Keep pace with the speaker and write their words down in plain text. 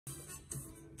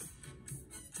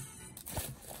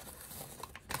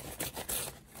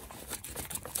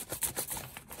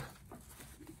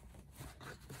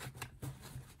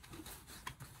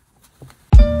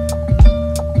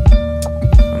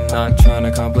Not trying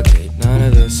to complicate none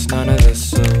of this,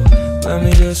 so let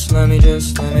me just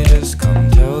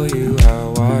come tell you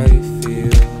how I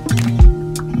feel.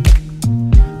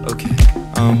 Okay,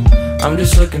 I'm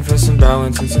just looking for some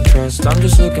balance and some trust. I'm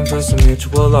just looking for some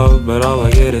mutual love, but all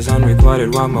I get is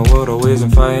unrequited. Why my world always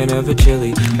on fire, never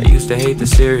chilly. I used to hate the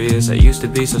serious, I used to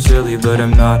be so silly, but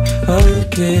I'm not a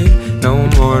kid no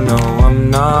more, no, I'm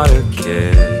not a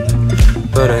kid.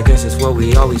 But I guess it's what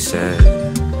we always said.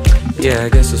 Yeah, I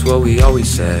guess it's what we always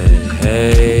said.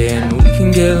 Hey, and we can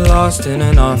get lost in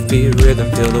an offbeat rhythm.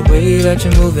 Feel the way that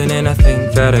you're moving, and I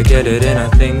think that I get it, and I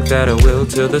think that I will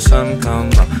till the sun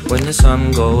come up. When the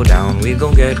sun go down, we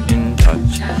gon' get in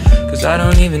touch. Cause I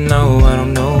don't even know, I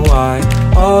don't know why.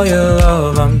 All your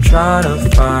love I'm trying to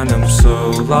find. I'm so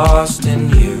lost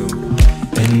in you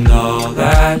and all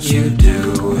that you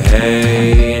do.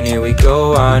 Hey, and here we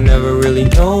go, I never really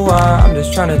know why. I'm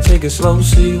just trying to take it slow,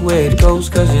 see where it goes.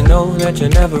 Cause you know that you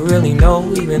never really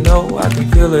know. Even though I can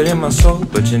feel it in my soul,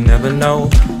 but you never know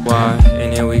why.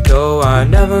 And here we go, I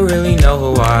never really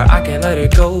know why. I can't let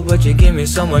it go, but you give me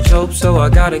so much hope. So I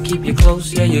gotta keep you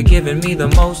close, yeah, you're giving me the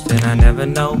most. And I never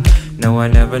know, no, I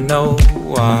never know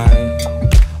why.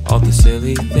 All the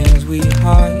silly things we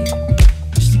hide,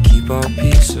 just to keep our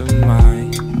peace of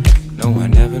mind. No, I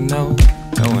never know,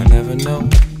 no, I never know,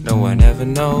 no, I never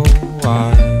know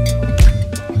why.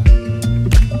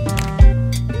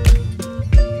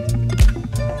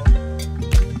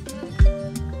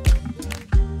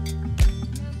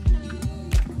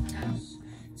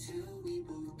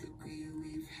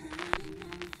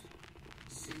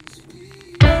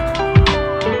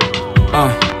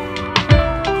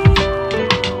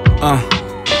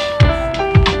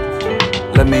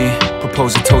 Let me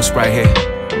propose a toast right here.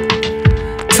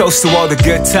 Toast to all the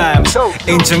good times.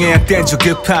 인정해야 땐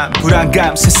조급함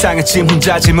불안감 세상에 짐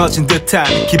혼자 짊어진 듯한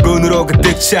기분으로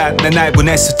가득 찬 난 날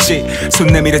보냈었지. 손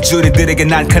내밀어준 이들에게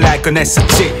난 칼날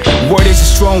꺼냈었지. Word is a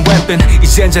strong weapon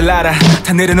이젠 잘 알아.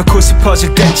 다 내려놓고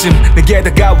싶어질 때쯤 내게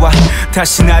다가와.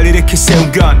 다시 날 일으켜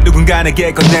세운 건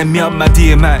누군가에게 건넨 몇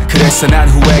마디의 말. 그래서 난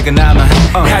후회가 남아.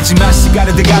 하지만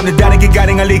시간을 돼가면 다른 게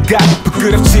가능할 리가.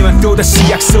 부끄럽지만 또다시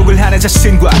약속을 하는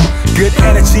자신과 Good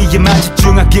energy에만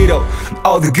집중하기로.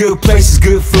 All the good places,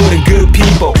 good food and good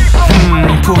people.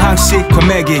 포항시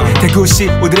과메기 대구시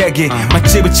오드레기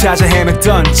맛집을 찾아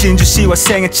헤맸던 진주시와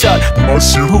생애 첫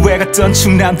후회 갔던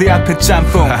충남대 앞에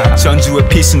짬뽕 전주의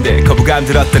피순대 거부감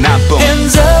들었던 안뽕.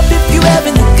 Hands up if you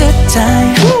having a good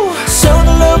time.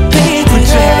 손을 높이 Put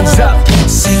your hands up.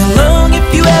 Sing along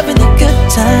if you having a good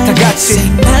time. 다 같이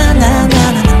Sing na na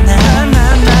na na na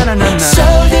na na.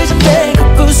 서울 대전대구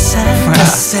부산.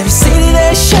 Cause every city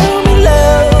they show me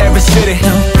love. Every city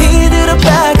높이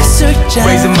들어봐 그 술잔.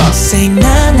 Raise them up. Sing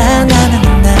na na na na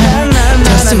na.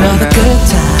 Just to all the good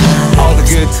times. All the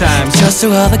good times. Just to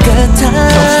all the good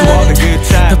times. Toast to all the good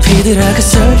times. 높이 들어 그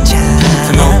술잔.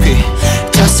 높이.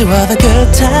 Just to all the good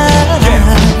times.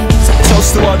 Yeah.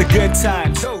 Toast to all the good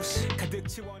times.